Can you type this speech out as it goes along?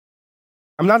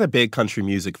I'm not a big country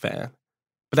music fan,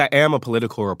 but I am a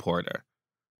political reporter.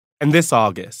 And this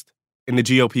August, in the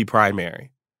GOP primary,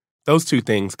 those two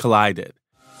things collided.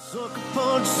 Sucker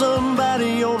punch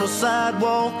somebody on a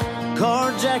sidewalk,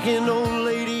 carjacking old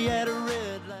lady at a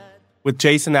red light. With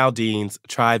Jason Aldean's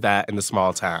Try That in a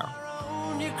Small Town.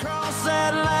 You cross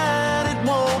that line, it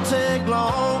won't take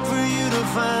long for you to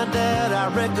find out.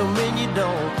 I recommend you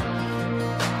don't.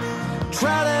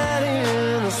 Try that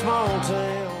in a small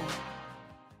town.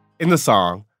 In the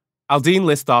song, Aldean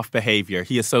lists off behavior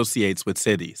he associates with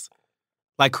cities,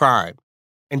 like crime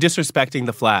and disrespecting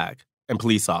the flag and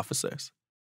police officers.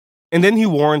 And then he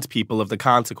warns people of the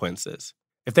consequences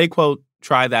if they, quote,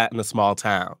 try that in a small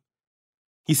town.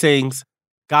 He sings,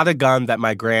 "Got a gun that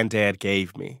my granddad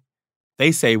gave me.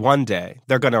 They say one day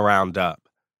they're gonna round up.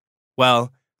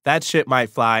 Well, that shit might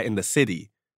fly in the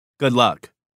city. Good luck.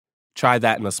 Try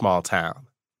that in a small town."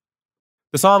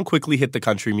 The song quickly hit the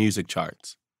country music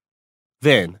charts.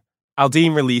 Then,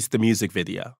 Aldean released the music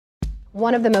video.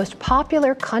 One of the most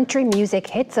popular country music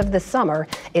hits of the summer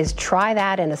is Try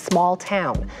That in a Small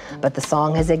Town. But the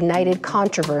song has ignited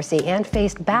controversy and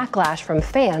faced backlash from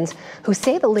fans who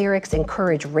say the lyrics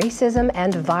encourage racism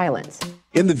and violence.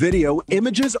 In the video,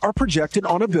 images are projected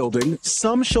on a building,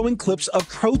 some showing clips of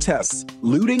protests,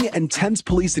 looting, and tense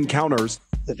police encounters.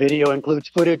 The video includes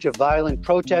footage of violent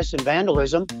protests and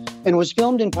vandalism and was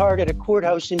filmed in part at a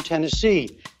courthouse in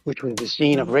Tennessee, which was the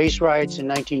scene of race riots in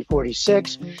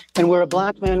 1946 and where a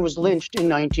black man was lynched in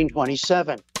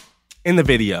 1927. In the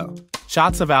video,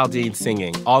 shots of Aldean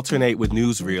singing alternate with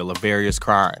newsreel of various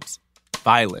crimes,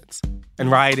 violence,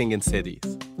 and rioting in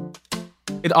cities.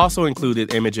 It also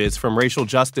included images from racial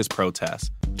justice protests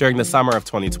during the summer of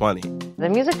 2020. The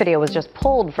music video was just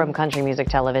pulled from country music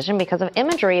television because of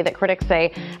imagery that critics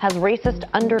say has racist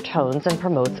undertones and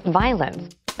promotes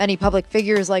violence. Many public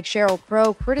figures like Sheryl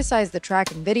Crow criticized the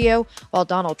track and video, while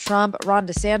Donald Trump, Ron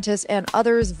DeSantis, and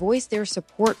others voiced their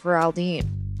support for Aldean.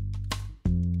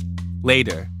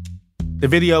 Later, the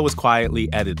video was quietly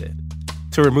edited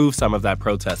to remove some of that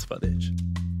protest footage.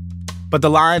 But the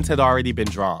lines had already been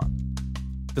drawn.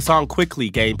 The song quickly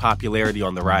gained popularity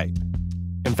on the right.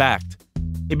 In fact,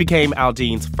 it became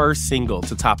Aldean's first single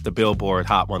to top the Billboard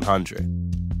Hot 100.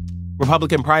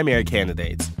 Republican primary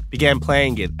candidates began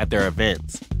playing it at their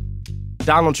events.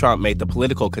 Donald Trump made the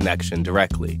political connection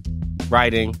directly,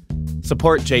 writing,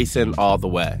 "Support Jason all the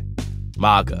way,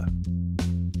 MAGA."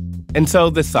 And so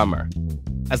this summer,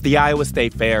 as the Iowa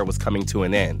State Fair was coming to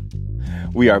an end,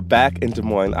 we are back in Des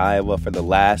Moines, Iowa for the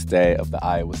last day of the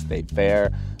Iowa State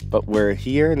Fair, but we're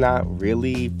here not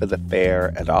really for the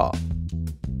fair at all.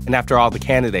 And after all the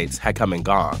candidates had come and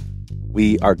gone,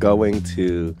 we are going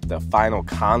to the final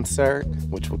concert,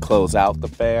 which will close out the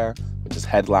fair, which is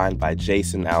headlined by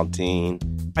Jason Aldean.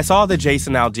 I saw that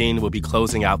Jason Aldean would be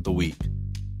closing out the week,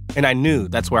 and I knew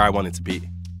that's where I wanted to be.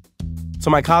 So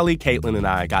my colleague Caitlin and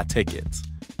I got tickets,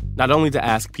 not only to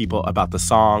ask people about the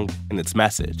song and its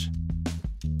message,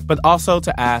 but also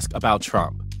to ask about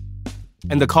Trump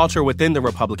and the culture within the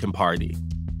Republican Party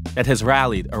that has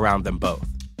rallied around them both.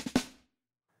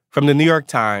 From the New York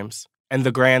Times and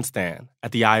the grandstand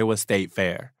at the Iowa State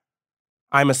Fair,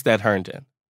 I'm Ested Herndon,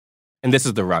 and this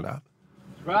is the run-up.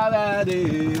 Try that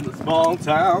in a small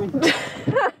town.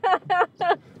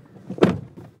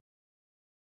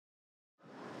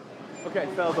 Okay,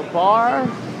 so the bar,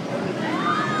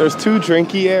 there's two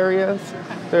drinky areas.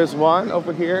 There's one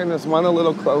over here, and there's one a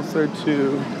little closer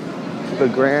to the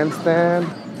grandstand.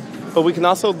 But we can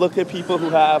also look at people who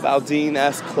have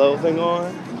Aldean-esque clothing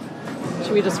on.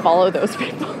 Should we just follow those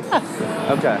people?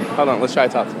 Okay, hold on. Let's try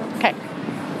to talk to them. Okay.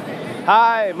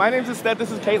 Hi, my name's Ested. This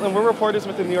is Caitlin. We're reporters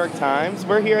with the New York Times.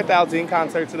 We're here at the Aldean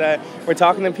concert today. We're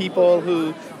talking to people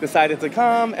who decided to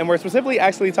come, and we're specifically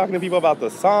actually talking to people about the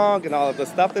song and all of the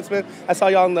stuff that's been. I saw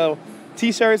y'all in the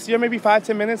T-shirts. You have maybe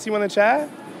 5-10 minutes you want to chat?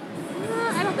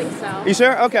 I don't think so. You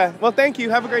sure? Okay. Well, thank you.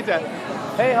 Have a great day.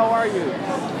 Hey, how are you?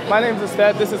 My name's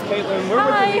Ested. This is Caitlin. We're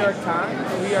with the New York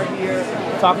Times, and we are here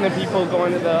talking to people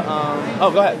going to the,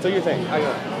 oh, go ahead. Do your thing. I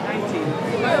go. 19.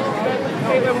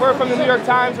 Caitlin, we're from the New York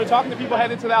Times. We're talking to people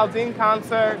headed to the Aldean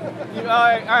concert. All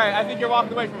right. I think you're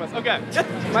walking away from us. Okay.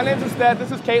 My name's Ested.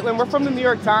 This is Caitlin. We're from the New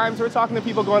York Times. We're talking to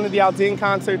people going to the Aldean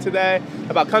concert today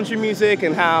about country music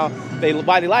and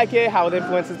why they like it, how it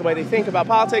influences the way they think about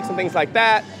politics and things like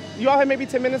that. You all have maybe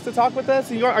 10 minutes to talk with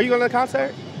us? Are you going to the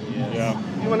concert? Yeah.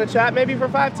 You want to chat maybe for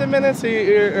 5-10 minutes?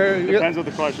 Depends what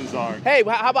the questions are. Hey,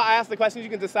 how about I ask the questions? You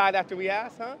can decide after we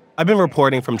ask, huh? I've been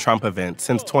reporting from Trump events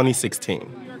since 2016.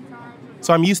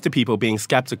 So I'm used to people being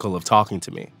skeptical of talking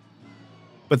to me.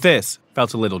 But this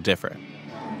felt a little different.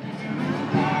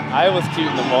 I was cute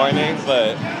in the morning,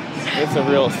 but It's a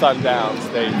real sundown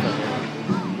state for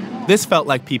me. This felt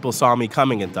like people saw me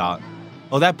coming and thought,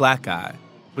 oh, that black guy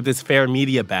with this fair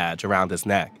media badge around his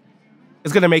neck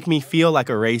is going to make me feel like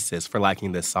a racist for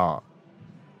liking this song.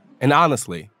 And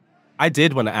honestly, I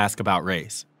did want to ask about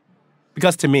race.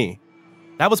 Because to me,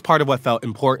 that was part of what felt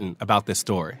important about this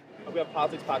story. We have a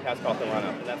politics podcast called The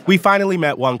Run-Up. We finally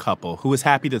met one couple who was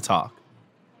happy to talk,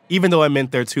 even though it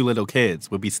meant their 2 little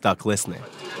kids would be stuck listening.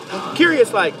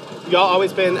 Curious, like, y'all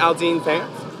always been Aldean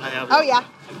fans? I have. Oh, yeah.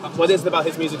 What is it about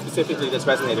his music specifically that's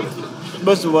resonated with you?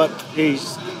 Most of what,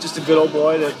 he's just a good old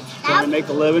boy that's trying to make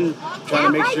a living,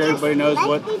 trying to make sure everybody knows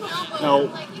what,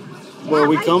 where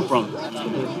we come from.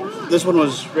 This one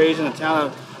was raised in a town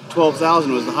of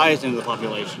 12,000, was the highest end of the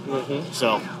population. Mm-hmm.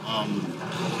 So,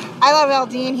 I love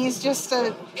Aldean. He's just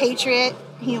a patriot.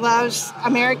 He loves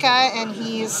America, and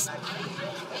he's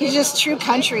just true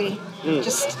country.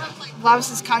 Just loves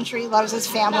his country, loves his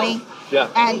family. Yeah.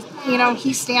 And,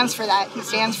 he stands for that. He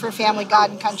stands for family,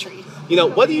 God, and country.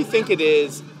 What do you think it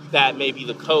is that maybe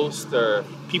the coast or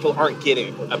people aren't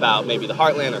getting about maybe the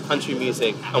heartland or country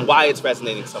music and why it's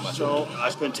resonating so much? So I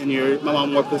spent 10 years, my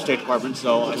mom worked for the State Department,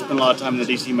 so I spent a lot of time in the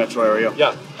D.C. metro area.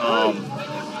 Yeah.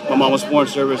 My mom was Foreign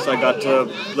Service. I got to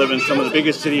live in some of the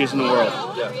biggest cities in the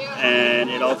world. Yeah. And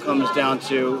it all comes down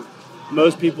to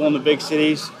most people in the big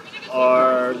cities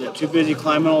they're too busy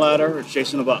climbing a ladder or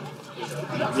chasing a buck.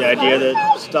 The idea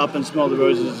that stop and smell the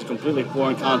roses is a completely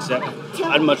foreign concept.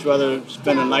 I'd much rather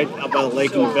spend a night out by the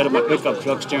lake in the bed of my pickup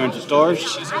truck staring at the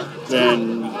stars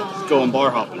than going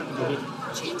bar hopping.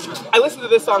 I listened to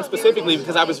this song specifically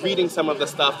because I was reading some of the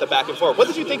stuff, the back and forth. What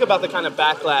did you think about the kind of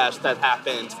backlash that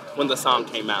happened when the song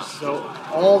came out? So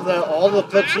all the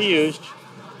clips he used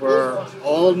were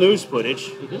all news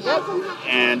footage,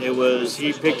 and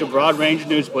he picked a broad range of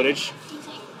news footage.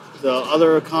 The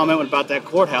other comment about that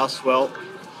courthouse, well,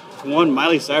 one,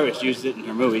 Miley Cyrus used it in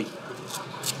her movie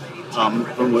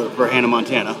for Hannah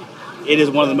Montana. It is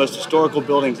one of the most historical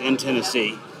buildings in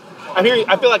Tennessee. I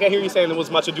feel like I hear you saying there was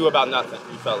much ado about nothing,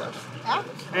 you felt like. Yeah,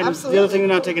 and absolutely. The other thing you're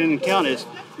not taking into account is,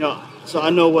 so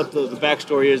I know what the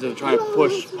backstory is that they're trying to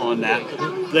push on that.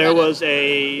 There was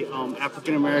a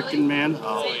African-American man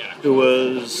who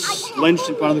was lynched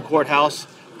in front of the courthouse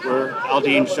where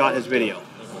Aldean shot his video.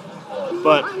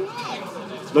 But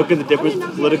look at the different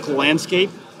political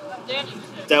landscape.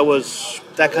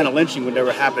 That kind of lynching would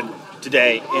never happen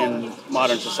today in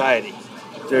modern society.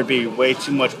 There'd be way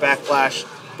too much backlash,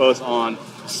 both on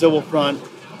the civil front,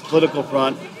 political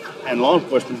front, and law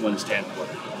enforcement wouldn't stand for it.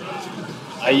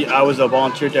 I was a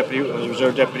volunteer deputy, I was a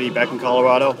reserve deputy back in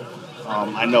Colorado.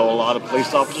 I know a lot of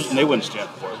police officers, and they wouldn't stand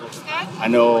for it. I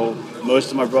know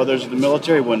most of my brothers in the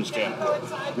military wouldn't stand for it.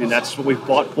 I mean, that's what we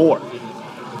fought for.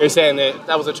 You're saying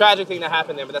that was a tragic thing that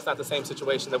happened there, but that's not the same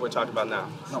situation that we're talking about now.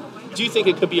 No. Do you think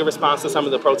it could be a response to some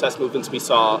of the protest movements we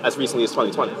saw as recently as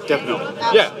 2020? Definitely.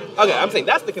 Yeah. Okay, I'm saying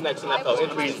that's the connection that felt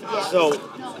interesting. So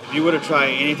if you were to try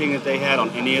anything that they had on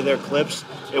any of their clips,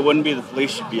 it wouldn't be the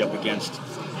police you'd be up against.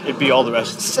 It'd be all the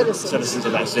rest of the citizens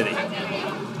of that city.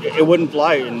 It wouldn't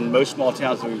fly in most small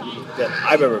towns that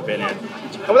I've ever been in.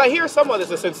 And what I hear somewhat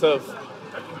is a sense of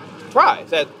pride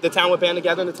that the town would band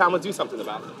together and the town would do something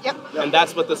about it. Yep. And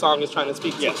that's what the song is trying to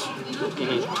speak to. Yes.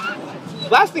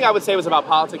 Mm-hmm. Last thing I would say was about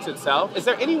politics itself. Is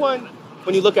there anyone,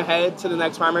 when you look ahead to the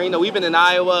next primary, we've been in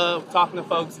Iowa talking to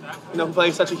folks, who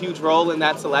play such a huge role in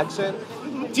that selection.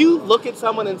 Do you look at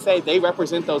someone and say they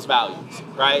represent those values,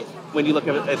 right? When you look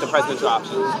at the presidential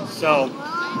options? So,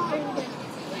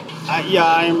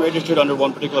 I am registered under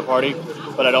one particular party,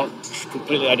 but I don't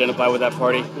completely identify with that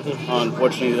party.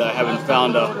 Unfortunately, I haven't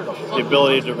found the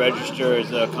ability to register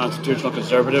as a constitutional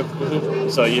conservative.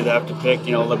 So you either have to pick,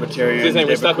 libertarian. So you're saying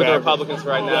we're stuck with the Republicans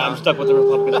right now? Yeah, I'm stuck with the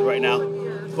Republicans right now.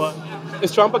 But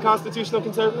is Trump a constitutional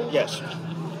conservative? Yes.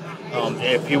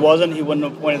 If he wasn't, he wouldn't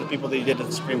have appointed the people that he did to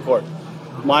the Supreme Court.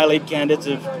 My lead candidates,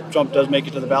 if Trump does make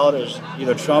it to the ballot, is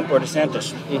either Trump or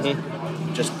DeSantis.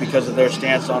 Just because of their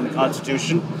stance on the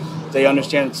Constitution. They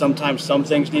understand that sometimes some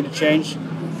things need to change,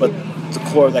 but the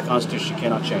core of that Constitution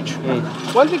cannot change.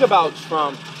 One thing about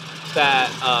Trump that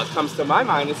comes to my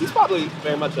mind is he's probably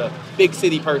very much a big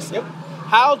city person. Yep.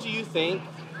 How do you think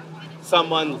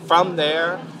someone from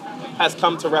there has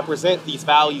come to represent these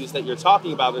values that you're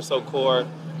talking about are so core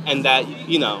and that,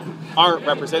 aren't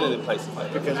represented in places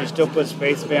like that? Because he still puts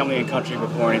faith, family, and country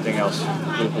before anything else.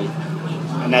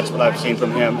 And that's what I've seen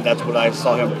from him. That's what I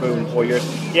saw him prove in 4 years.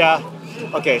 Yeah.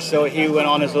 Okay, so he went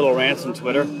on his little rants on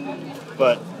Twitter,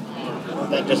 but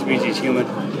that just means he's human.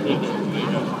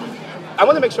 I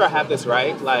want to make sure I have this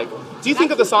right. Do you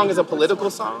think of the song as a political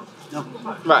song? No.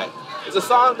 Right. It's a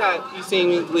song that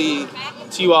seemingly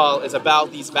to you all is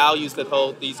about these values that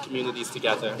hold these communities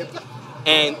together.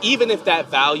 And even if that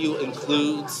value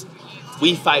includes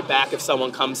we fight back if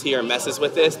someone comes here and messes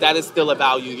with this, that is still a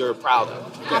value you're proud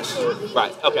of. Absolutely.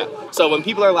 Right, okay. So when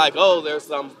people are like, oh, there's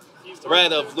some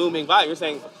threat of looming violence, you're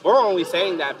saying, we're only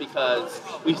saying that because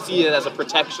we see it as a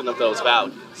protection of those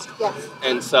values. Yes.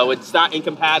 And so it's not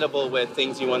incompatible with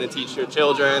things you want to teach your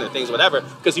children or things whatever,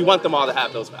 because you want them all to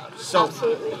have those values. So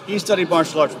Absolutely. he studied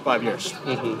martial arts for 5 years.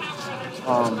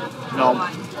 Mm-hmm. No,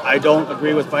 I don't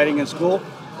agree with fighting in school,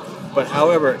 but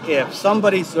however, if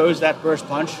somebody throws that first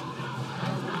punch,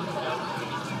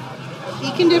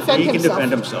 He can defend he can himself.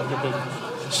 defend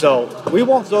himself. So we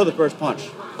won't throw the first punch,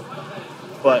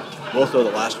 but we'll throw the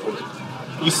last one.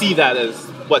 You see that as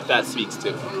what that speaks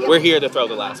to. We're here to throw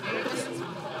the last one.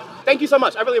 Thank you so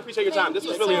much. I really appreciate your time. This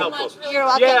was really helpful. You're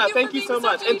welcome. Yeah, thank you so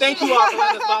much. And thank you all for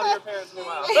letting us bother your parents for a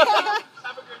while.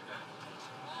 Have a great day.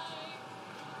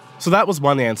 So that was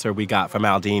one answer we got from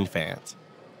Aldean fans.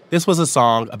 This was a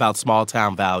song about small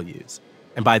town values.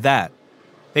 And by that,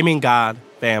 they mean God,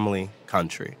 family,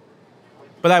 country.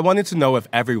 But I wanted to know if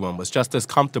everyone was just as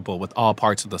comfortable with all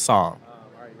parts of the song.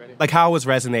 Like how it was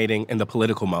resonating in the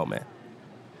political moment.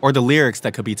 Or the lyrics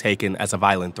that could be taken as a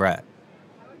violent threat.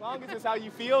 As long as it's how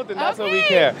you feel, then that's what we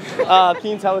care. Can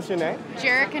you tell us your name?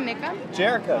 Jerica Nicka.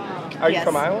 Jerica. Are you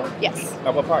from Iowa? Yes.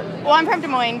 What part? Well, I'm from Des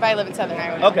Moines, but I live in Southern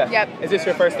Iowa. Okay. Yep. Is this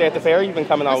your first day at the fair? You've been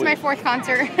coming all This is week? my 4th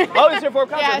concert. Oh, this is your 4th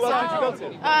concert? Yeah, Who else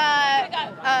did you go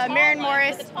to? Maren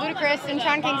Morris, Ludacris, and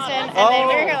Sean Kingston, and then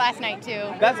we were here last night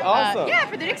too. That's awesome. Yeah,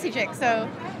 for the Dixie Chicks. So,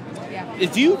 yeah.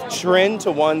 Do you trend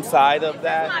to one side of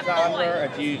that genre,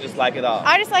 or do you just like it all?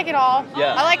 I just like it all.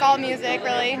 Yeah. I like all music,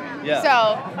 really. Yeah. So,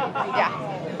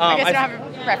 yeah. I guess I don't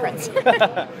have a preference.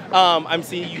 I'm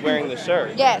seeing you wearing the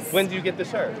shirt. Yes. When do you get the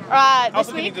shirt? This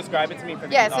Also, week. can you describe it to me? For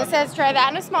Yes, the it audience? says try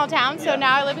that in a small town. So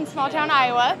now I live in small town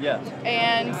Iowa. Yeah.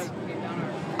 And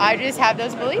I just have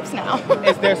those beliefs now.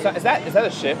 Is that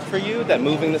a shift for you? That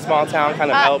moving to small town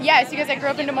kind of helped? Yes, because I grew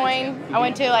up in Des Moines. I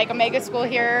went to like a mega school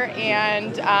here,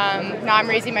 and now I'm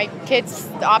raising my kids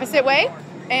the opposite way.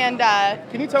 And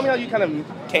can you tell me how you kind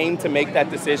of came to make that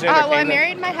decision? Well, I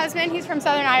married my husband. He's from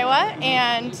Southern Iowa,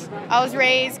 and I was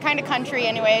raised kind of country.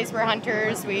 Anyways, we're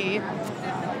hunters. We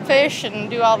fish and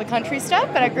do all the country stuff.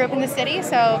 But I grew up in the city,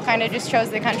 so kind of just chose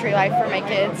the country life for my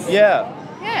kids. Yeah.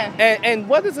 Yeah. And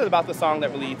what is it about the song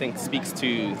that really you think speaks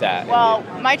to that? Well,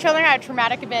 my children had a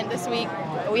traumatic event this week.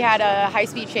 We had a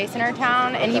high-speed chase in our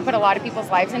town, and he put a lot of people's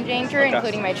lives in danger,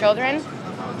 including my children.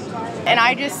 And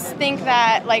I just think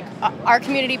that, like, our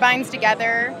community binds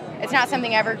together. It's not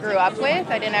something I ever grew up with.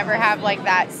 I didn't ever have, like,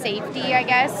 that safety, I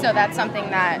guess. So that's something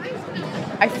that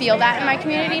I feel that in my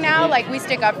community now. Like, we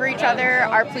stick up for each other.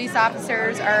 Our police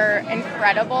officers are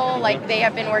incredible. Like, they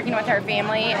have been working with our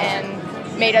family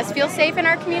and made us feel safe in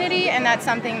our community. And that's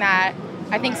something that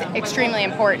I think is extremely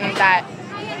important. That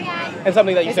and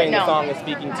something that you say in the song is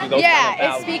speaking to those kind of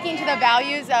values. it's speaking to the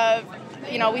values of,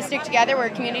 you know, we stick together, we're a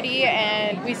community,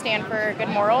 and we stand for good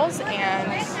morals,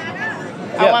 and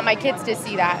I want my kids to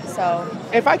see that, so.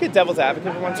 If I could devil's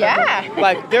advocate for 1 second. Yeah.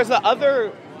 Like, there's the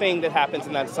other thing that happens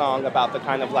in that song about the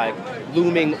kind of, like,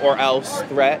 looming or else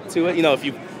threat to it. You know, if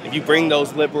you bring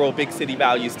those liberal big city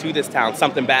values to this town,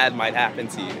 something bad might happen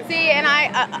to you. See, and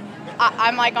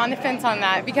I'm like on the fence on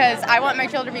that because I want my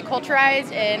children to be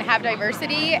culturized and have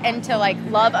diversity and to like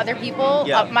love other people.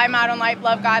 Yeah. My motto in life,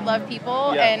 love God, love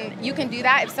people. Yeah. And you can do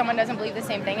that if someone doesn't believe the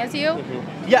same thing as you.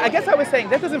 Mm-hmm. Yeah, I guess I was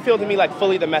saying that doesn't feel to me like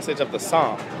fully the message of the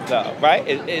song, though, right?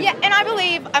 Yeah, and I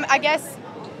believe, I guess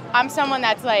I'm someone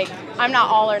that's like, I'm not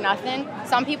all or nothing.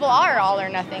 Some people are all or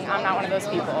nothing. I'm not one of those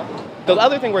people. The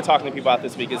other thing we're talking to people about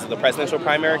this week is the presidential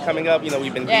primary coming up. You know,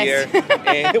 we've been here,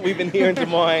 and we've been here in Des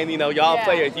Moines. You know, y'all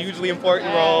play a hugely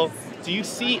important role. Do you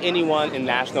see anyone in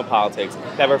national politics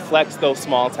that reflects those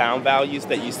small town values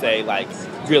that you say, like,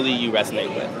 really you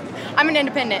resonate with? I'm an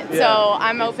independent, so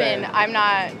I'm open. I'm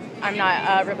not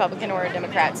a Republican or a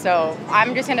Democrat, so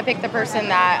I'm just going to pick the person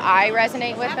that I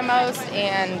resonate with the most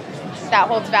and that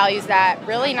holds values that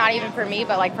really not even for me,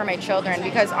 but like for my children,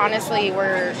 because honestly,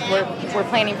 we're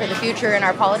planning for the future in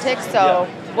our politics, so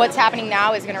what's happening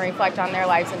now is going to reflect on their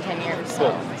lives in 10 years.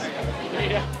 So.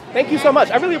 Cool. Thank you so much.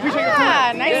 I really appreciate your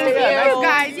time. Nice to meet you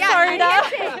guys. Yeah, sorry,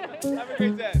 Have a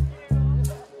great day.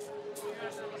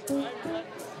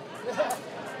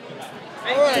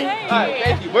 All right,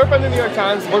 thank you. We're from the New York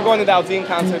Times. We're going to the Aldean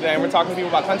concert today, and we're talking to people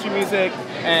about country music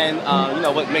and you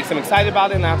know, what makes them excited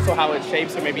about it, and also how it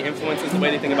shapes or maybe influences the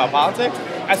way they think about politics.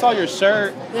 I saw your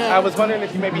shirt. I was wondering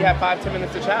if you maybe have 5-10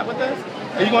 minutes to chat with us.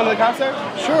 Are you going to the concert?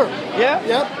 Sure. Yeah?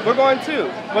 Yep. We're going too.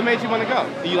 What made you want to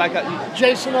go? Do you like that?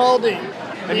 Jason Aldean.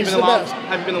 He's the best.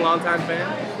 Have you been a long-time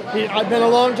fan? I've been a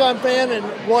long-time fan, and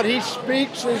what he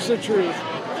speaks is the truth.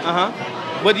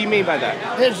 What do you mean by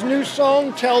that? His new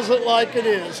song tells it like it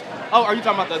is. Oh, are you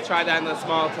talking about the Try That in a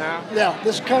Small Town? Yeah,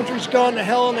 this country's gone to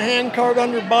hell in a handcart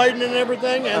under Biden and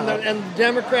everything, and the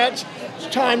Democrats, it's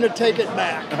time to take it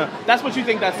back. That's what you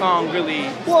think that song really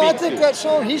Well, I speaks think to. that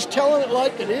song, he's telling it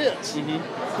like it is.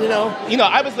 You know,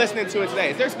 I was listening to it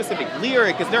today. Is there a specific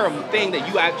lyric? Is there a thing that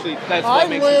you actually, that's I what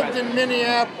makes lived you in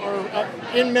Minneapolis, or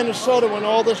in Minnesota when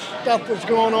all this stuff was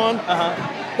going on.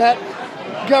 That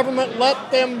government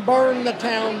let them burn the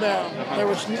town down.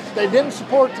 They didn't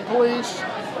support the police.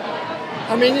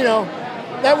 I mean,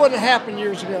 that wouldn't happen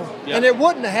years ago. Yeah. And it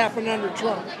wouldn't have happened under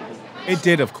Trump. It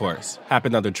did, of course,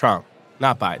 happen under Trump,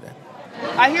 not Biden.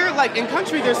 I hear, in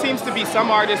country, there seems to be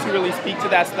some artists who really speak to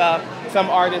that stuff, some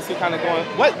artists who kind of go on.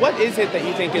 What is it that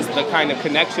you think is the kind of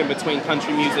connection between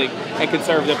country music and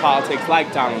conservative politics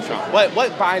like Donald Trump?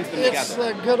 What binds them together? It's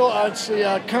the good old, it's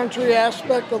the country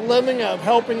aspect of living, of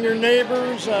helping your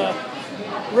neighbors,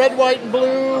 red, white, and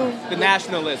blue. The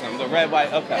nationalism, the red,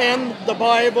 white, okay. And the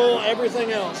Bible,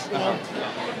 everything else,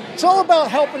 It's all about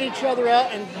helping each other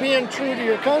out and being true to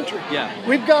your country. Yeah.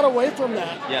 We've got away from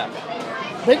that. Yeah.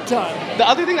 Big time. The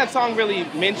other thing that song really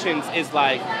mentions is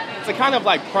it's a kind of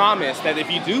promise that if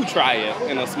you do try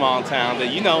it in a small town, that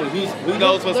who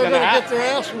knows what's going to happen. They're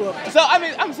going to get their ass whooped. So, I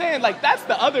mean, I'm saying, that's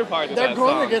the other part of They're that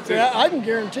going song, to get their ass. I can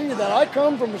guarantee you that. I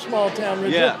come from a small town,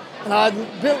 Richard. Yeah. And I've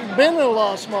been in a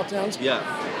lot of small towns. Yeah.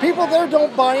 People there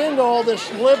don't buy into all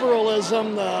this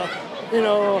liberalism, the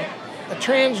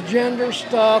transgender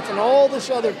stuff, and all this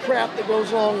other crap that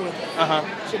goes along with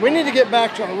it. So we need to get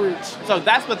back to our roots. So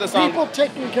that's what the song... People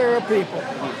taking care of people.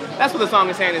 That's what the song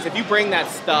is saying, is if you bring that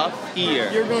stuff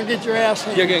here... You're going to get your ass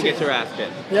handed. You're going to get your ass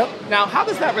hit. Yep. Now, how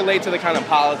does that relate to the kind of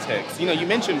politics? You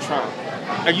mentioned Trump.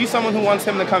 Are you someone who wants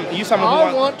him to come...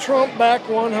 I want Trump back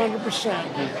 100%.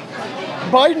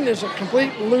 Biden is a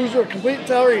complete loser, a complete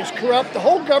failure. He's corrupt. The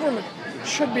whole government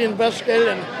should be investigated,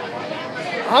 and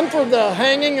I'm for the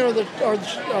hanging or the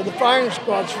firing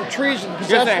squads for treason.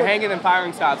 You're saying hanging and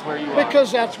firing squads where you are?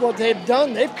 Because that's what they've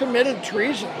done. They've committed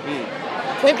treason.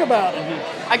 Think about it.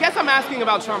 I guess I'm asking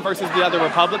about Trump versus the other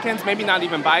Republicans, maybe not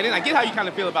even Biden. I get how you kind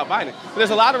of feel about Biden. But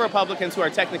there's a lot of Republicans who are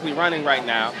technically running right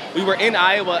now. We were in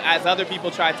Iowa as other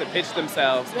people tried to pitch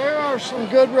themselves. There are some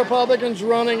good Republicans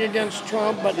running against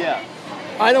Trump, but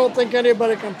I don't think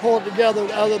anybody can pull it together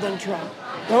other than Trump.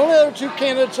 The only other two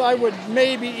candidates I would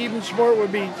maybe even support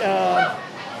would be,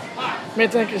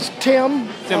 is Tim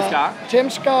Scott. Tim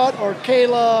Scott or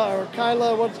Kyla, I can't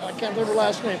remember her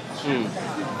last name.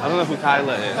 I don't know who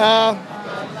Kyla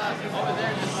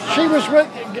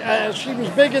is. She was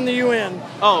big in the UN.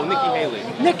 Oh, Nikki Haley.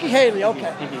 Nikki Haley,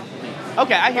 okay.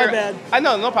 Okay, I hear. My bad. I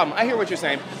know, no problem. I hear what you're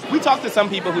saying. We talk to some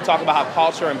people who talk about how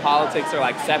culture and politics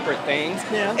are separate things.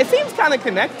 Yeah. It seems kind of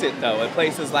connected though at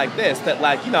places like this. That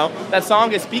that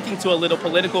song is speaking to a little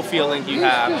political feeling you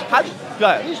have. Go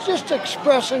ahead. He's just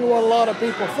expressing what a lot of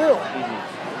people feel.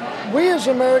 We as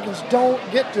Americans don't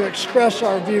get to express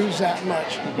our views that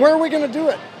much. Where are we going to do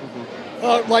it?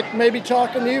 Maybe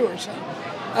talking to you or something.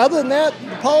 Other than that,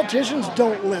 the politicians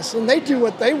don't listen. They do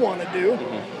what they want to do.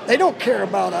 They don't care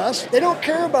about us. They don't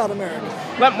care about America.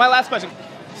 My last question.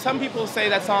 Some people say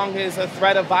that song is a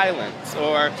threat of violence,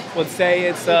 or would say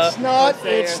it's not.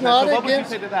 So what would you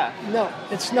say to that? No,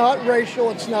 it's not racial.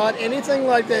 It's not anything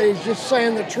like that. He's just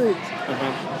saying the truth.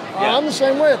 I'm the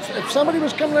same way. If somebody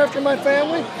was coming after my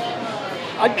family,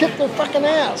 I'd kick their fucking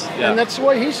ass. Yeah. And that's the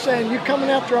way he's saying, you coming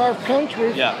after our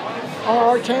country,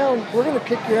 our town, we're going to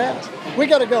kick your ass. We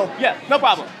got to go. Yeah, no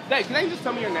problem. Dave, can you just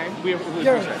tell me your name?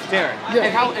 Darren. Darren.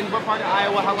 And what part of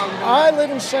Iowa? How long have you been? I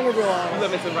live in Centerville, Iowa. You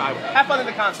live in Centerville, Iowa. Have fun at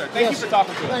the concert. Thank you for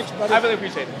talking to us. Thanks, buddy. I really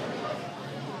appreciate it.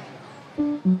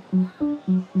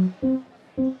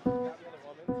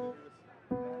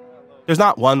 There's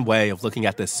not one way of looking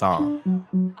at this song.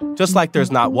 Just like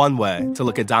there's not one way to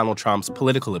look at Donald Trump's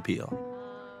political appeal.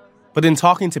 But in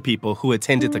talking to people who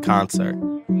attended the concert,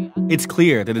 it's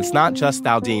clear that it's not just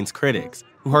Aldean's critics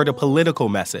who heard a political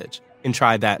message and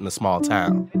tried that in a small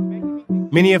town.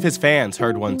 Many of his fans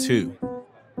heard one too.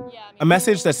 A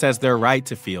message that says they're right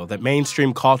to feel that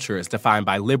mainstream culture is defined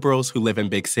by liberals who live in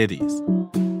big cities,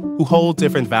 who hold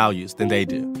different values than they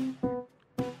do.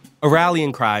 A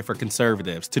rallying cry for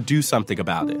conservatives to do something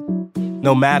about it,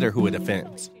 no matter who it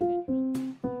offends.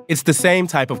 It's the same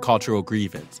type of cultural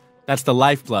grievance that's the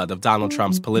lifeblood of Donald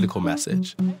Trump's political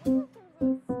message.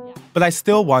 But I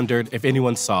still wondered if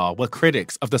anyone saw what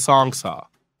critics of the song saw,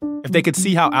 if they could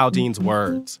see how Aldean's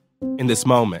words, in this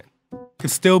moment,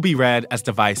 could still be read as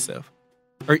divisive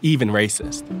or even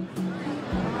racist.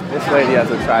 This lady has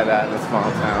to try that in a small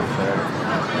town,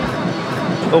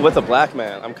 sure. Oh, with a black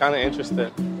man. I'm kind of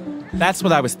interested. That's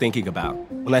what I was thinking about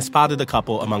when I spotted a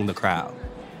couple among the crowd.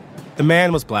 The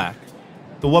man was black.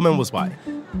 The woman was white.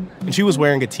 And she was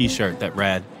wearing a T-shirt that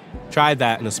read, "Try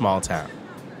that in a small town."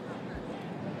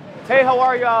 Hey, how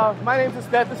are y'all? My name's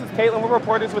Esteth. This is Caitlin. We're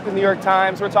reporters with the New York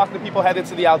Times. We're talking to people headed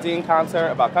to the Aldean concert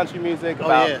about country music,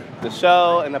 about the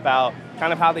show, and about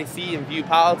kind of how they see and view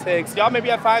politics. Y'all maybe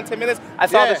have 5-10 minutes? I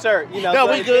saw the shirt. You know, no,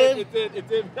 so we good. It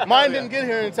did. Mine didn't get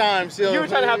here in time. So you were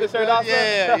trying to have the shirt also?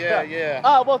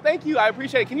 Yeah. Well, thank you. I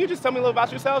appreciate it. Can you just tell me a little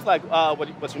about yourselves? Like,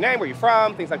 what's your name? Where you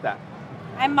from? Things like that.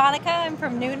 I'm Monica. I'm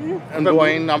from Newton. I'm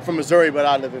Dwayne. I'm from Missouri, but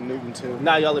I live in Newton too.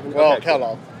 Now y'all live in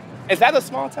Kellogg. Is that a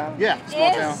small town? Yeah,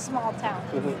 small town. It is a small town.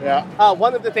 Mm-hmm. Yeah.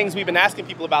 One of the things we've been asking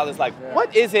people about is like,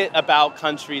 what is it about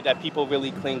country that people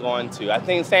really cling on to? I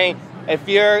think saying if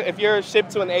you're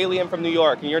shipped to an alien from New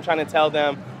York and you're trying to tell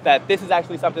them that this is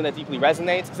actually something that deeply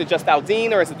resonates, is it just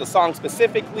Aldean or is it the song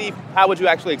specifically? How would you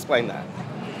actually explain that?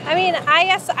 I mean, I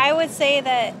guess I would say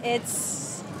that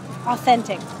it's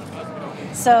authentic.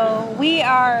 So we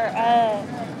are an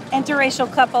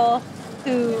interracial couple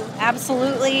who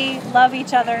absolutely love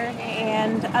each other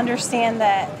and understand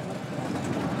that,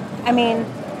 I mean,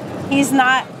 he's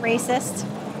not racist.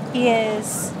 He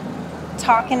is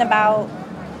talking about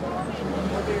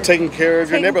taking care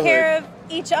of your neighborhood. Taking care of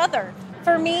each other.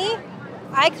 For me,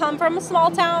 I come from a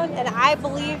small town and I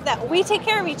believe that we take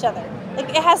care of each other. Like,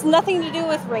 it has nothing to do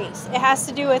with race. It has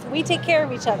to do with we take care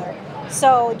of each other.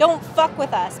 So don't fuck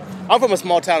with us. I'm from a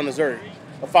small town in Missouri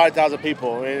of 5,000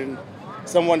 people, and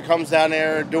someone comes down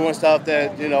there doing stuff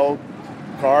that, you know,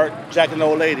 carjacking an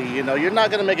old lady, you know, you're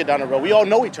not going to make it down the road. We all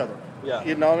know each other. Yeah.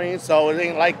 You know what I mean? So it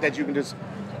ain't like that you can just,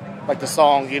 like the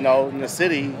song, you know, in the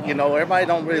city, you know, everybody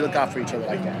don't really look out for each other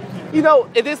like that. You know,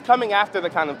 it is coming after the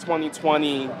kind of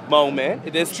 2020 moment.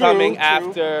 It is coming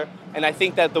after, and I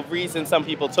think that the reason some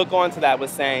people took on to that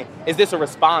was saying, is this a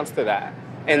response to that?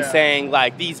 And saying,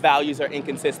 like, these values are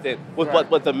inconsistent with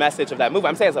what the message of that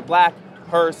movement. I'm saying as a black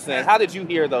person, how did you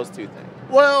hear those two things?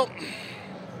 Well,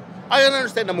 I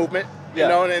understand the movement, you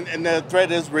know, and the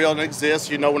threat is real and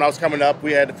exists. You know, when I was coming up,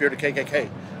 we had to fear the KKK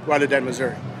rather than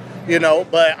Missouri, you know,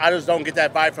 but I just don't get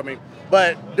that vibe from him.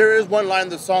 But there is one line in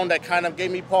the song that kind of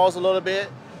gave me pause a little bit.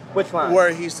 Which line?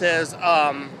 Where he says,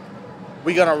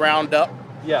 we're going to round up,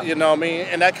 you know what I mean?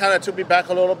 And that kind of took me back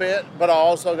a little bit, but I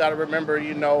also got to remember,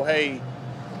 you know, hey,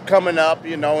 coming up,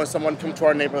 you know, and someone come to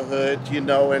our neighborhood, you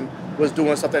know, and was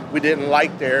doing something we didn't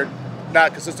like there,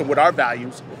 not consistent with our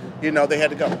values, you know, they had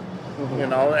to go, you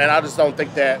know, and I just don't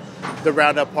think that the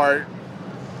roundup part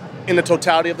in the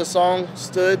totality of the song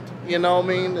stood, you know what I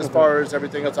mean, as far as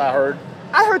everything else I heard.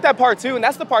 I heard that part too, and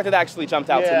that's the part that actually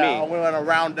jumped out to me. Yeah, we're going to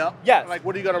round up. Yes. Like,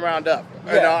 what are you going to round up?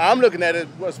 Yeah. You know, I'm looking at it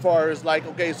as far as like,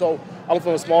 okay, so I'm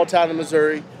from a small town in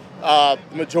Missouri. The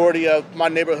majority of my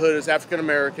neighborhood is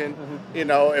African-American. You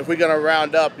know, if we're going to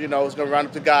round up, you know, it's going to round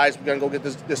up the guys. We're going to go get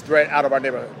this threat out of our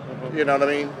neighborhood. You know what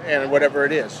I mean? And whatever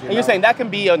it is. You're saying that can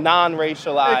be a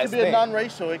non-racialized It could be a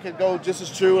non-racial. It could go just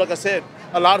as true. Like I said,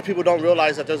 a lot of people don't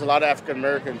realize that there's a lot of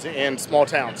African-Americans in small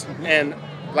towns. And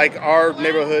like our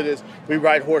neighborhood is, we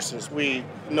ride horses. We,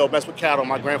 you know, mess with cattle.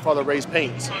 My grandfather raised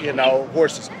paints, you know,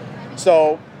 horses.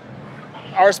 So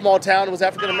our small town was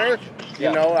African-American.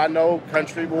 You know, I know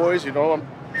country boys, you know, I'm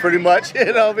pretty much,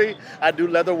 you know what I mean? I do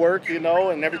leather work, you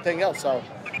know, and everything else. So,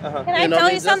 Can I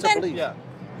tell you something? Yeah.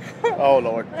 Oh,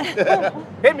 Lord.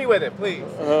 Hit me with it, please.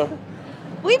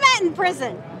 We met in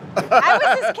prison. I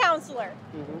was his counselor.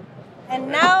 And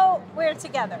now we're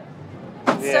together.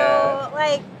 So,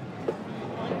 like,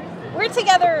 we're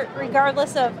together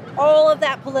regardless of all of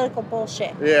that political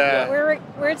bullshit. Yeah.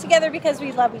 We're together because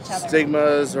we love each other.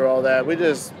 Stigmas or all that. We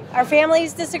just... Our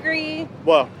families disagree.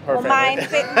 Well, her family.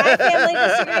 My family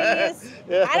disagrees.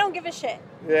 Yeah. I don't give a shit.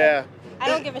 Yeah. I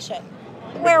don't give a shit.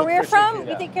 Where we're from,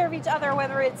 we take care of each other,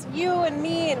 whether it's you and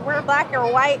me and we're black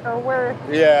or white or we're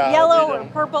yellow or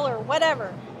purple or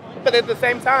whatever. But at the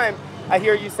same time, I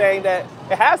hear you saying that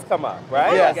it has come up,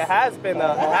 right? Yes. Like it has been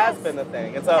a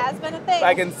thing. And so it has been a thing.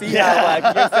 I can see how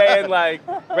like you're saying like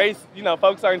race, you know,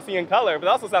 folks aren't seeing color, but it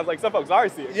also sounds like some folks are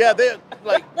seeing. Yeah, they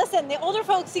like. Listen, the older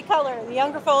folks see color. The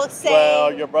younger folks say.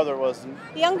 Well, your brother wasn't.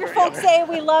 The younger folks say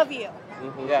we love you.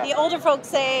 Yeah. The older folks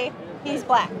say he's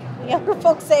black. The younger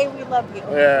folks say we love you.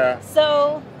 Yeah.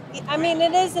 So, I mean,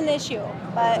 it is an issue,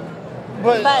 but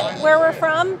where we're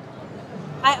from,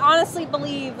 I honestly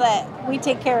believe that we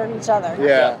take care of each other.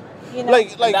 Yeah. You know?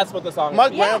 Like that's what the song is. My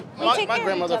take care of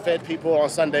grandmother each other. fed people on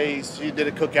Sundays. She did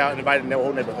a cookout and invited the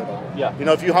whole neighborhood over. Yeah. You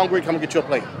know, if you're hungry, come and get you a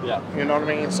plate. Yeah. You know what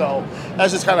I mean? So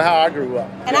that's just kind of how I grew up.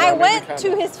 And I went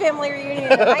to his family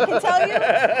reunion, and I can tell you,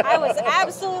 I was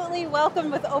absolutely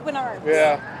welcomed with open arms.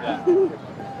 Yeah.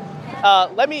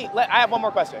 I have one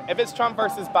more question. If it's Trump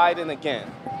versus Biden again,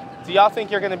 do y'all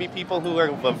think you're going to be people who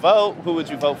will vote? Who would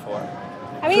you vote for?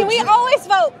 I mean, we always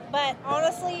vote, but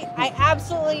honestly, I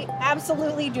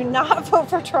absolutely do not vote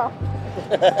for Trump.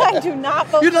 I do not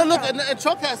vote for Trump. And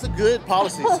Trump has some good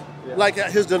policies. Like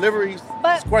his delivery is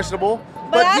questionable,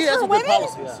 but he as has for some women, good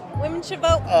policies. women should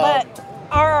vote, but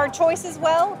are our choices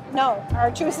well? No, our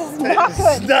choices not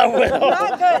good. It's not well.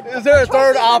 Not good. Is there a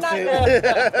third Choices are not option?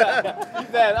 good.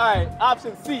 He said, all right,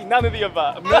 option C, none of the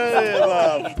above. None of the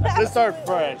above. Let's start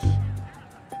fresh.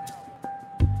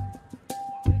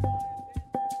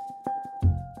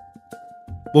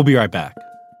 We'll be right back.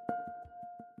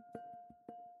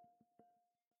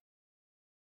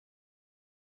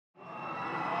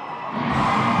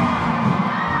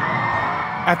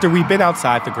 After we'd been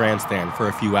outside the grandstand for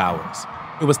a few hours,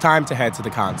 it was time to head to the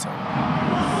concert.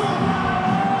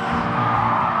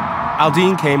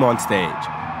 Aldean came on stage,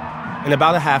 and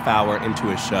about a half hour into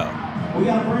his show, We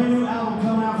got a brand new album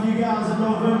coming out for you guys in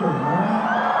November, all right?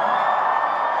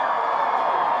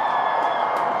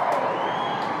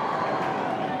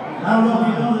 I don't know if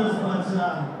you know this,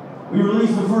 but we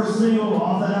released the first single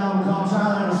off that album called Try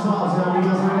That in a Small Town. You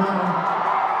guys heard that one?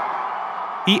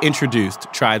 he introduced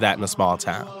Try That in a Small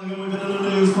Town. We've been in the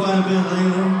news quite a bit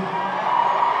lately.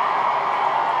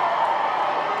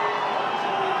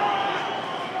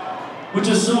 Which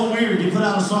is so weird. You put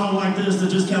out a song like this that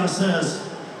just kind of says,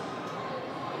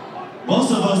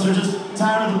 most of us are just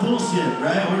tired of the bullshit,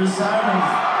 right? We're just tired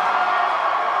of...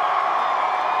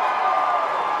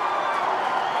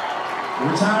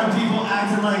 We're tired of people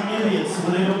acting like idiots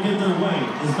when they don't get their way.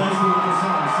 It's basically what the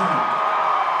song is saying.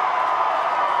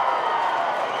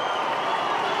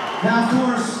 Now, of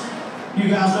course, you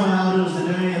guys know how it is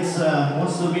today. It's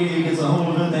once the media gets a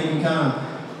hold of it, they can kind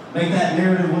of make that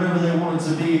narrative whatever they want it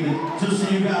to be. But just so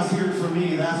you guys hear it from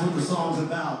me, that's what the song's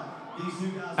about. These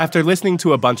two guys... After listening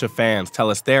to a bunch of fans tell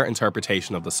us their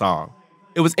interpretation of the song,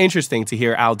 it was interesting to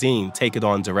hear Aldean take it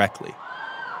on directly.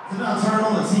 It's about turning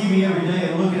on the TV every day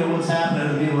and looking at what's happening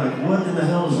and being like, what in the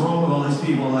hell is wrong with all these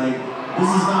people? Like, this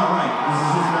is not right. This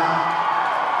is just not...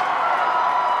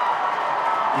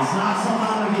 It's not something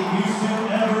I'm going to get used to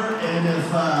ever. And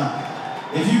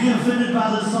if you get offended by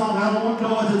this song, I don't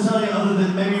know what to tell you other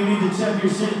than maybe you need to check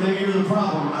your shit. Maybe you're the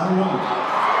problem. I don't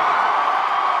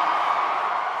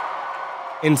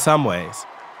know. In some ways,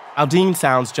 Aldean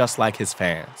sounds just like his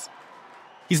fans.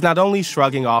 He's not only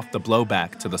shrugging off the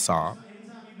blowback to the song,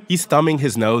 he's thumbing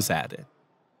his nose at it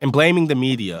and blaming the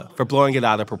media for blowing it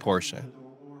out of proportion.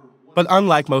 But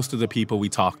unlike most of the people we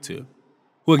talked to,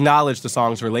 who acknowledge the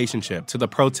song's relationship to the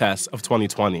protests of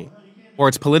 2020 or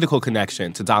its political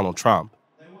connection to Donald Trump,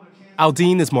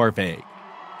 Aldean is more vague.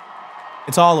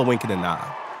 It's all a wink and a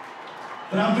nod.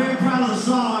 But I'm very proud of the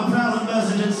song. I'm proud of the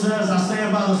message it says. I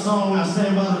stand by the song. I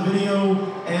stand by the video.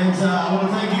 And I want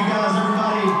to thank you guys,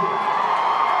 everybody.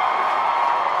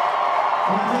 I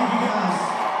want to thank you guys.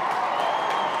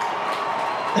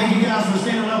 Thank you guys for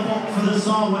standing up for this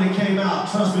song when it came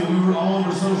out. Trust me, we were all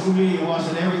over social media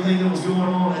watching everything that was going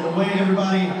on. And the way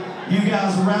everybody, you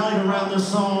guys rallied around this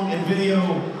song and video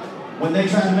when they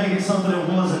tried to make it something it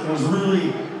wasn't. It was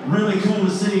really, really cool to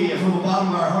see. And from the bottom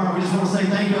of our heart, we just want to say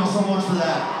thank you all so much for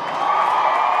that.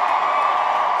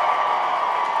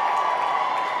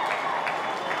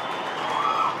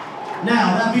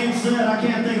 Now, that being said, I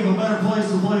can't think of a better place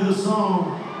to play this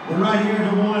song than right here in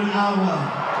Des Moines, Iowa,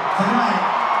 tonight.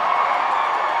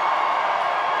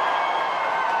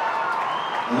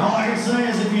 And all I can say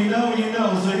is if you know, you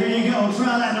know. So here you go.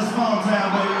 Try that in a small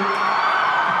town, baby.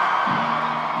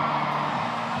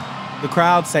 The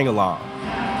crowd sang along.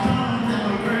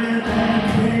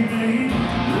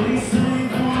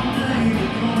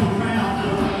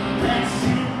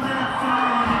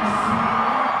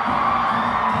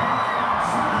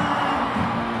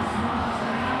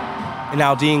 And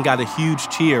Aldean got a huge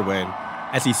cheer when,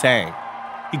 as he sang,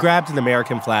 he grabbed an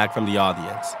American flag from the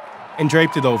audience and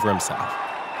draped it over himself.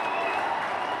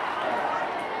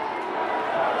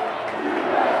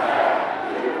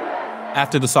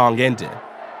 After the song ended,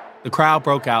 the crowd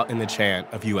broke out in the chant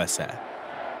of USA.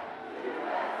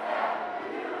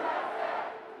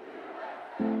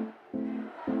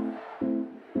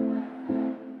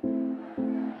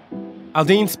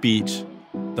 Aldean's speech,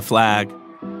 the flag,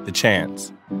 the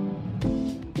chants.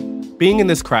 Being in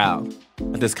this crowd,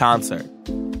 at this concert,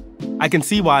 I can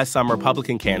see why some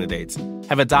Republican candidates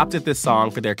have adopted this song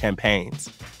for their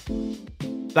campaigns.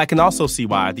 But I can also see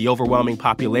why the overwhelming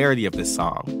popularity of this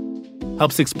song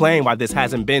helps explain why this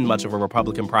hasn't been much of a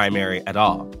Republican primary at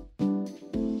all.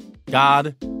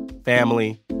 God,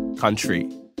 family, country,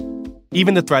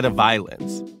 even the threat of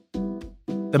violence.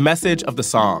 The message of the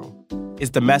song is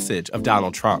the message of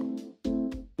Donald Trump.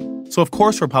 So of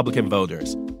course Republican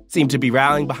voters seem to be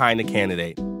rallying behind a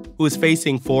candidate who is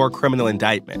facing 4 criminal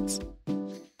indictments,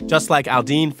 just like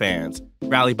Aldean fans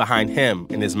rally behind him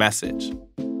and his message.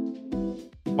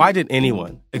 Why did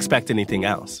anyone expect anything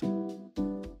else?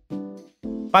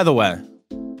 By the way,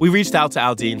 we reached out to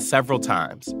Aldean several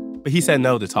times, but he said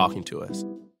no to talking to us.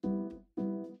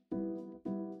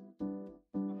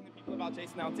 About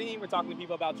Jason Aldean, we're talking to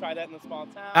people about Try That in a Small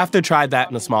Town. After Try That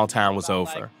in a Small Town was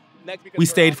over, we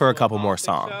stayed for a couple more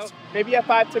songs. Maybe you have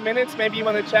 5-10 minutes, maybe you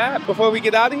want to chat before we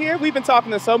get out of here. We've been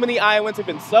talking to so many Iowans who've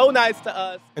been so nice to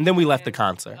us. And then we left the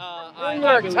concert. New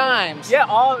York Times.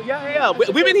 Yeah.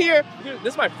 We've been here.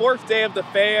 This is my 4th day of the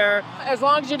fair. As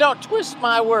long as you don't twist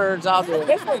my words, I'll do it.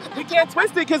 We can't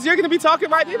twist it because you're going to be talking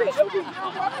right in it.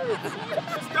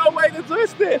 There's no way to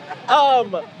twist it.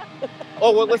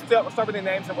 Let's start with the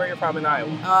names and where you're from in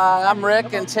Iowa. I'm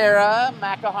Rick and Tara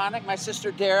Macahonic, my sister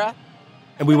Dara.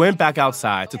 And we went back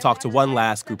outside to talk to one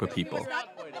last group of people.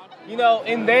 You know,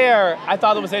 in there, I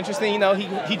thought it was interesting. You know,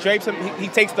 he drapes him. He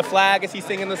takes the flag as he's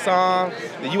singing the song.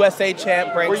 The USA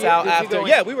chant breaks out after.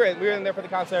 Yeah, we were in there for the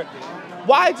concert.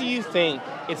 Why do you think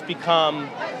it's become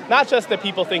not just that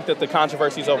people think that the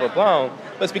controversy is overblown,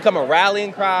 but it's become a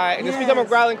rallying cry, and it's become a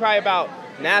rallying cry about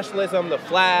nationalism, the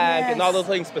flag, and all those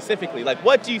things specifically? Like,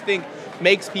 what do you think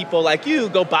makes people like you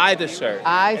go buy this shirt?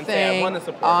 I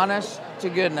think, honest to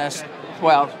goodness,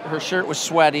 well, her shirt was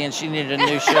sweaty and she needed a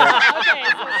new shirt.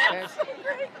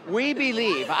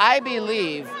 I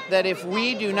believe that if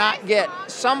we do not get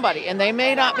somebody, and they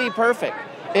may not be perfect,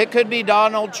 it could be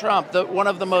Donald Trump, one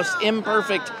of the most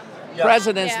imperfect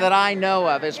presidents that I know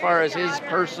of as far as his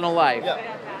personal life.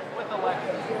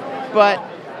 But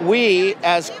we,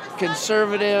 as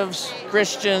conservatives,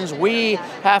 Christians, we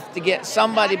have to get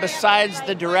somebody besides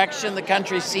the direction the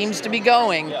country seems to be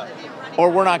going, or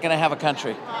we're not going to have a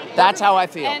country. That's how I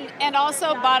feel. And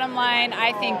also, bottom line,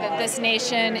 I think that this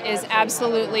nation is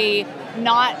absolutely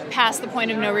not past the point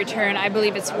of no return. I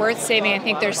believe it's worth saving. I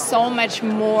think there's so much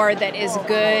more that is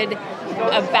good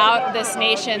about this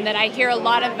nation that I hear a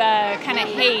lot of kind of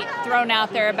hate thrown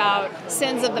out there about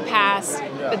sins of the past.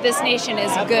 But this nation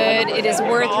is good. It is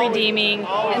worth redeeming.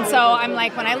 And so I'm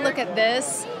like, when I look at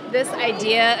this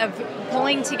idea of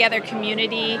pulling together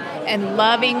community and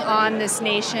loving on this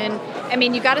nation, I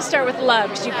mean, you got to start with love,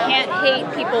 because you can't hate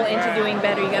people into doing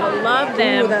better. You got to love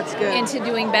them into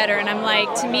doing better. And I'm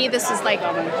like, to me, this is like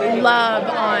love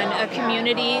on a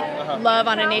community, love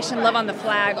on a nation, love on the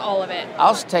flag, all of it.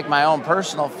 I'll take my own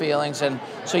personal feelings, and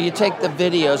so you take the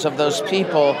videos of those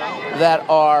people that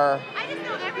are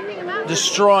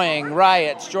destroying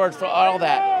riots, George Floyd, all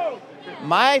that.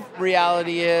 My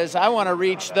reality is I want to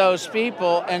reach those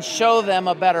people and show them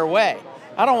a better way.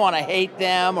 I don't want to hate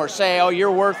them or say, oh,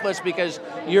 you're worthless because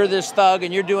you're this thug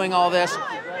and you're doing all this.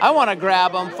 I want to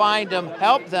grab them, find them,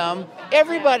 help them.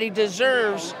 Everybody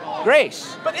deserves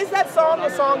grace. But is that song a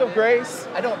song of grace?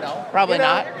 I don't know. Probably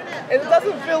not. It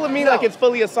doesn't feel to me like it's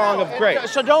fully a song of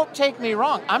grace. So don't take me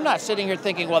wrong. I'm not sitting here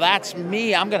thinking, well, that's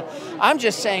me. I'm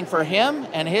just saying for him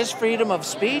and his freedom of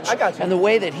speech and the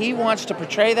way that he wants to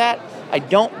portray that, I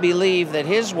don't believe that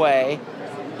his way,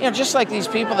 just like these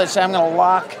people that say I'm going to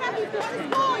lock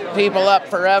people up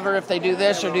forever if they do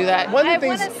this or do that.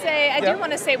 I do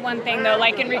want to say one thing though,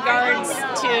 like in regards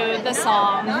to the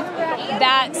song,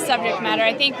 that subject matter,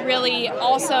 I think really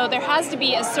also there has to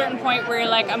be a certain point where you're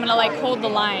like, I'm gonna like hold the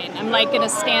line. I'm like gonna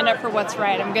stand up for what's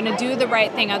right. I'm gonna do the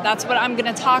right thing. That's what I'm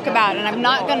gonna talk about, and I'm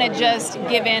not gonna just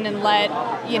give in and let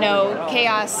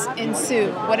chaos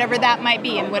ensue, whatever that might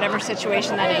be in whatever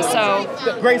situation that is.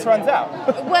 So grace runs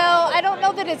out. Well, I don't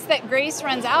know that it's that grace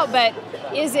runs out, but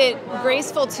is it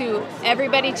graceful to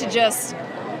everybody to just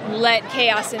let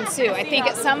chaos ensue? I think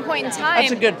at some point in time,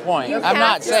 that's a good point. I'm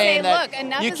not saying that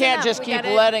look, you can't just keep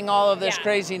letting all of this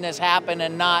craziness happen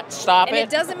and not stop it. And it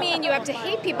doesn't mean you have to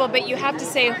hate people, but you have to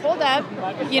say, hold up,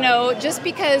 just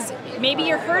because maybe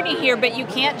you're hurting here, but you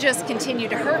can't just continue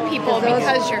to hurt people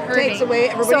because you're hurting. Takes away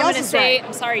everybody so I'm going to else's say, right.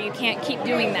 I'm sorry, you can't keep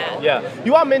doing that. Yeah.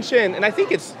 You all mentioned, and I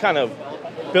think it's kind of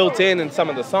built in some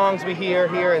of the songs we hear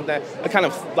here, and that a kind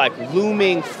of like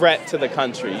looming threat to the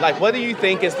country. Like, what do you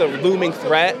think is the looming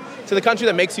threat to the country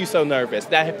that makes you so nervous,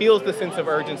 that feels the sense of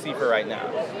urgency for right now?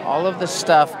 All of the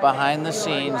stuff behind the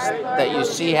scenes that you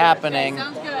see happening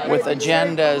with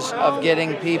agendas of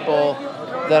getting people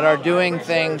that are doing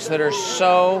things that are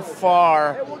so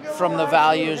far from the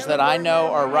values that I know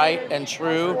are right and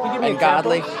true and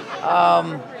godly.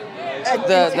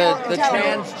 The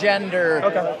transgender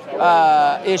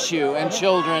issue and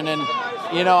children, and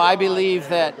I believe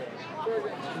that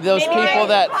those people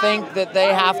that think that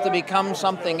they have to become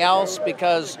something else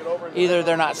because either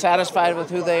they're not satisfied with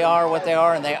who they are, what they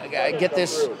are, and they get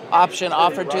this option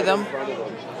offered to them,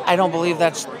 I don't believe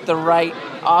that's the right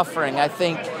offering. I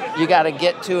think you got to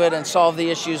get to it and solve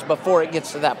the issues before it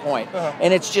gets to that point.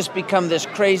 And it's just become this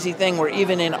crazy thing where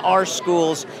even in our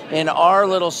schools, in our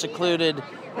little secluded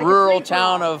rural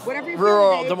town of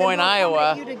rural Des Moines,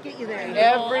 Iowa,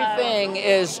 everything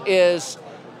is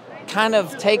kind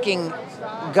of taking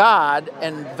God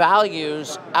and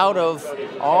values out of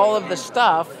all of the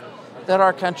stuff that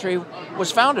our country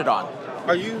was founded on.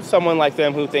 Are you someone like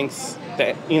them who thinks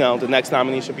that, the next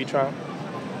nominee should be Trump?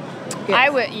 Yes. I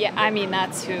would, I mean,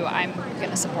 that's who I'm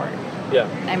going to support. Yeah.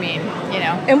 I mean,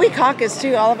 And we caucus,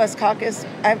 too. All of us caucus.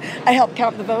 I help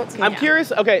count the votes. I'm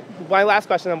curious. Okay, my last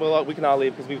question, and we can all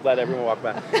leave because we've let everyone walk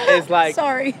by, is like...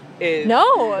 Sorry.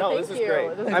 No, this is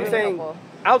great. I'm saying,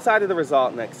 outside of the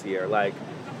result next year,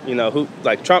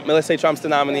 Trump, let's say Trump's the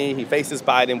nominee, he faces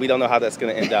Biden, we don't know how that's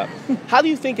going to end up. How do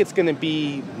you think it's going to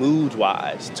be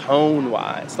mood-wise,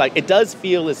 tone-wise? It does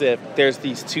feel as if there's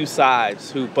these two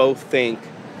sides who both think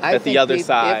that the other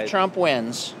side... If Trump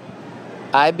wins,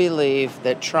 I believe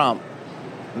that Trump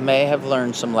may have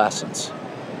learned some lessons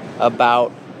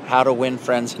about how to win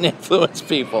friends and influence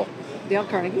people. Dale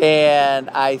Carnegie. And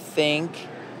I think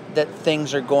that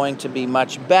things are going to be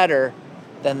much better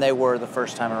than they were the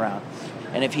first time around.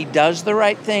 And if he does the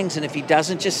right things, and if he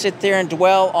doesn't just sit there and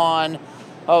dwell on,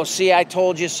 oh, see, I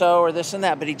told you so, or this and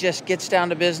that, but he just gets down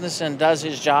to business and does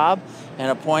his job and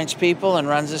appoints people and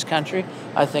runs this country,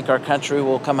 I think our country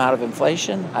will come out of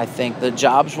inflation. I think the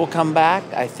jobs will come back.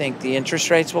 I think the interest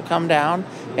rates will come down.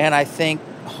 And I think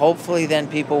hopefully then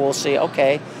people will see,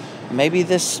 okay, maybe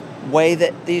this way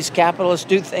that these capitalists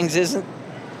do things isn't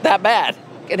that bad.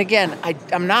 And again,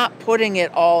 I'm not putting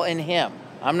it all in him.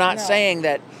 I'm not saying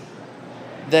that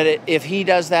if he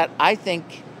does that, I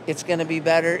think it's going to be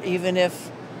better even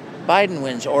if Biden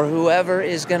wins or whoever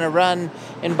is going to run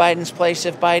in Biden's place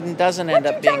if Biden doesn't end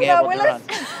up being able to run.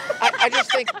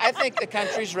 I think the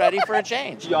country's ready for a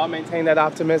change. Do y'all maintain that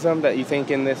optimism that you think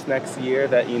in this next year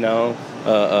that,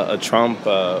 a Trump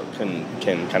can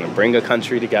kind of bring a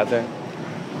country together?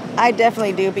 I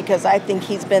definitely do, because I think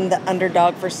he's been the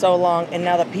underdog for so long, and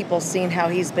now that people seen how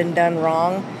he's been done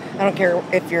wrong, I don't care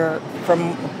if you're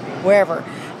from wherever,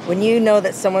 when you know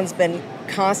that someone's been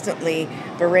constantly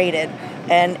berated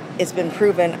and it's been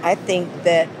proven, I think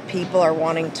that people are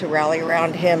wanting to rally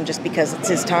around him just because it's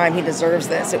his time. He deserves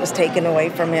this. It was taken away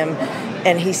from him,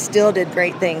 and he still did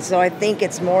great things. So I think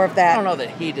it's more of that. I don't know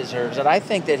that he deserves it. I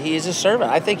think that he is a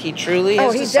servant. I think he truly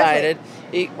has decided.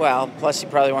 Plus he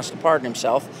probably wants to pardon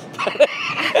himself.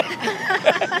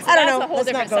 I don't know. That's a whole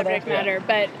different subject matter.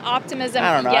 But optimism,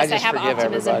 I don't know. yes, I have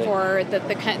optimism for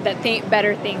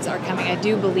better things are coming. I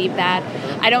do believe that.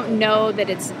 I don't know that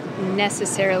it's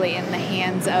necessarily in the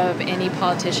hands of any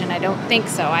politician. I don't think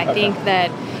so. I think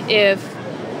that if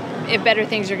better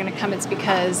things are going to come, it's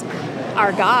because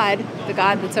our God, the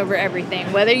God that's over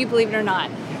everything, whether you believe it or not,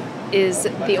 is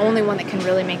the only one that can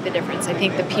really make the difference. I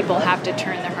think the people have to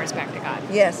turn their hearts back to God.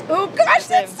 Yes. Oh, gosh,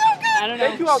 that's so good. I don't know.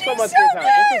 Thank you all so much for your time.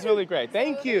 This is really great.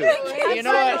 Thank you. You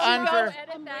know what?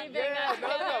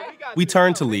 We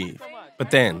turned to leave,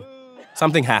 but then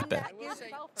something happened.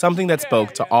 Something that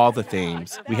spoke to all the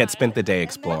themes we had spent the day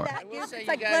exploring. It's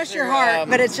like, bless your heart,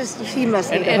 but it's just, he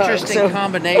must an interesting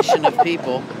combination of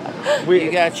people.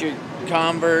 You got your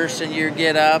Converse and your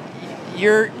Get Up.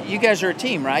 You guys are a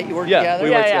team, right? You work together?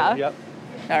 We work together. Yep.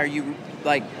 Are you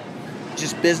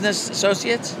just business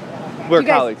associates? We're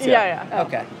colleagues. Yeah.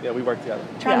 Okay. Yeah, we work together.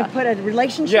 Trying to put a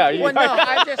relationship. Yeah. Well,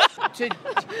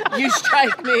 no, you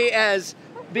strike me as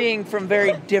being from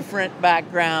very different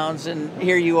backgrounds, and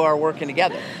here you are working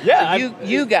together. Yeah. So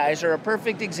you guys are a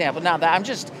perfect example. Now, I'm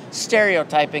just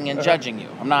stereotyping and judging you.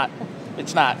 I'm not.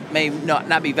 It's may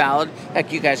not be valid.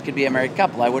 Heck, you guys could be a married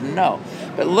couple. I wouldn't know.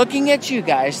 But looking at you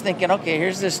guys, thinking, okay,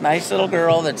 here's this nice little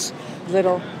girl that's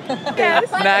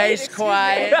nice,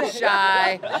 quiet,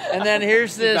 shy, and then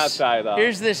here's this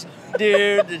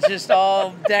dude that's just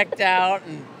all decked out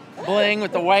and bling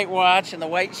with the white watch and the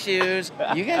white shoes.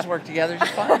 You guys work together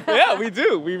just fine. Yeah, we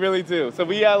do. We really do. So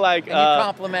we are and you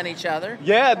compliment each other.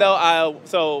 Yeah, no.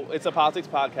 So it's a politics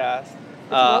podcast.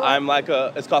 I'm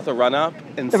it's called The Run Up.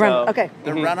 And The Run Up.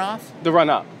 The Run Off? The Run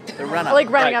Up. The run-up. Like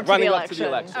running up to running the up to the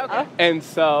election. election. Okay. And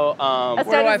so,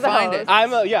 Where do I find it? I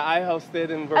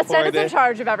hosted and recorded. Ested is in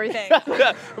charge of everything.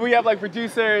 We have like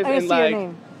producers I and see like your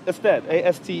name. Ested,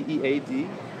 Astead.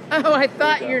 Oh, I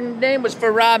thought your name was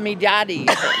Farah Midadi.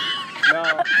 No.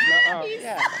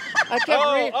 Yeah. I kept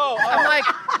reading. I'm like,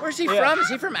 where's he from? Is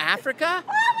he from Africa?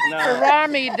 No. Farah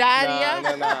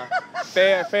Midadi? No.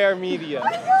 Fair media.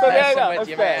 So Messing with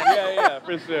you, man. Yeah,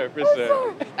 for sure.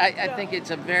 I think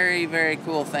it's a very, very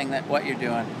cool thing that what you're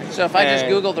doing. So if I just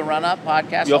Google the Run Up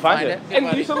podcast, you'll I'll find it.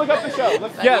 And you should look up the show. All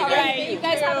right, you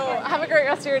guys have a great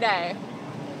rest of your day.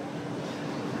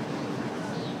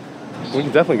 We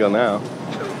can definitely go now.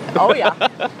 Oh, yeah.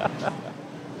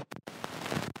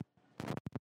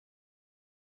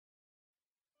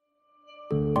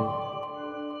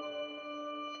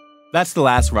 That's the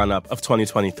last run-up of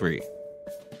 2023.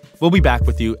 We'll be back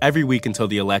with you every week until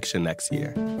the election next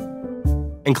year,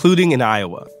 including in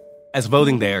Iowa, as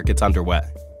voting there gets underway.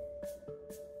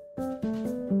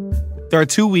 There are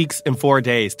 2 weeks and 4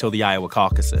 days till the Iowa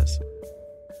caucuses,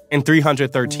 and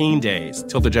 313 days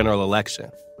till the general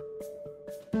election.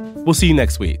 We'll see you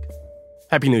next week.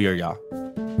 Happy New Year, y'all.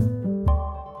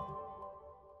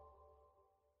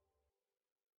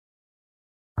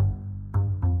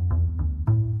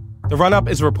 The Run-Up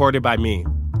is reported by me,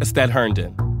 Ested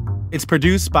Herndon. It's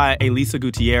produced by Elisa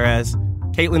Gutierrez,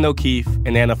 Caitlin O'Keefe,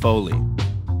 and Anna Foley.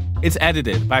 It's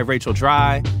edited by Rachel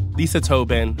Dry, Lisa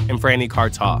Tobin, and Franny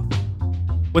Kartoff.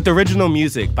 With original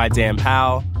music by Dan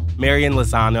Powell, Marian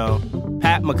Lozano,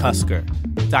 Pat McCusker,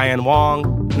 Diane Wong,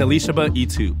 and Elishaba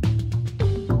Etu.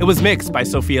 It was mixed by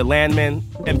Sophia Landman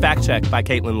and fact-checked by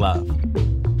Caitlin Love.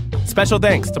 Special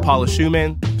thanks to Paula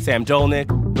Schumann, Sam Dolnick,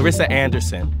 Larissa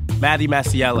Anderson, Maddie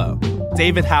Masiello,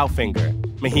 David Howfinger,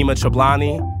 Mahima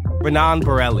Chablani, Renan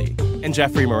Borelli, and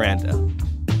Jeffrey Miranda.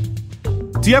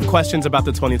 Do you have questions about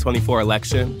the 2024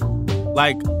 election?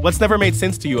 Like, what's never made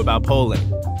sense to you about polling?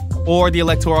 Or the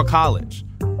Electoral College?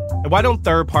 And why don't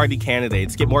third-party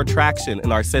candidates get more traction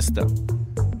in our system?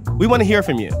 We want to hear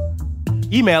from you.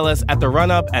 Email us at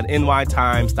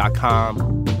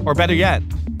therunup@nytimes.com. Or better yet,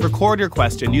 record your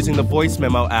question using the voice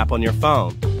memo app on your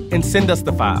phone and send us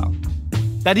the file.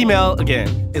 That email, again,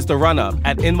 is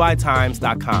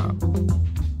therunup@nytimes.com.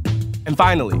 And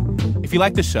finally, if you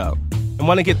like the show and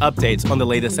want to get updates on the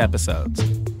latest episodes,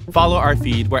 follow our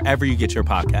feed wherever you get your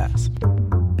podcasts.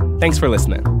 Thanks for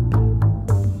listening.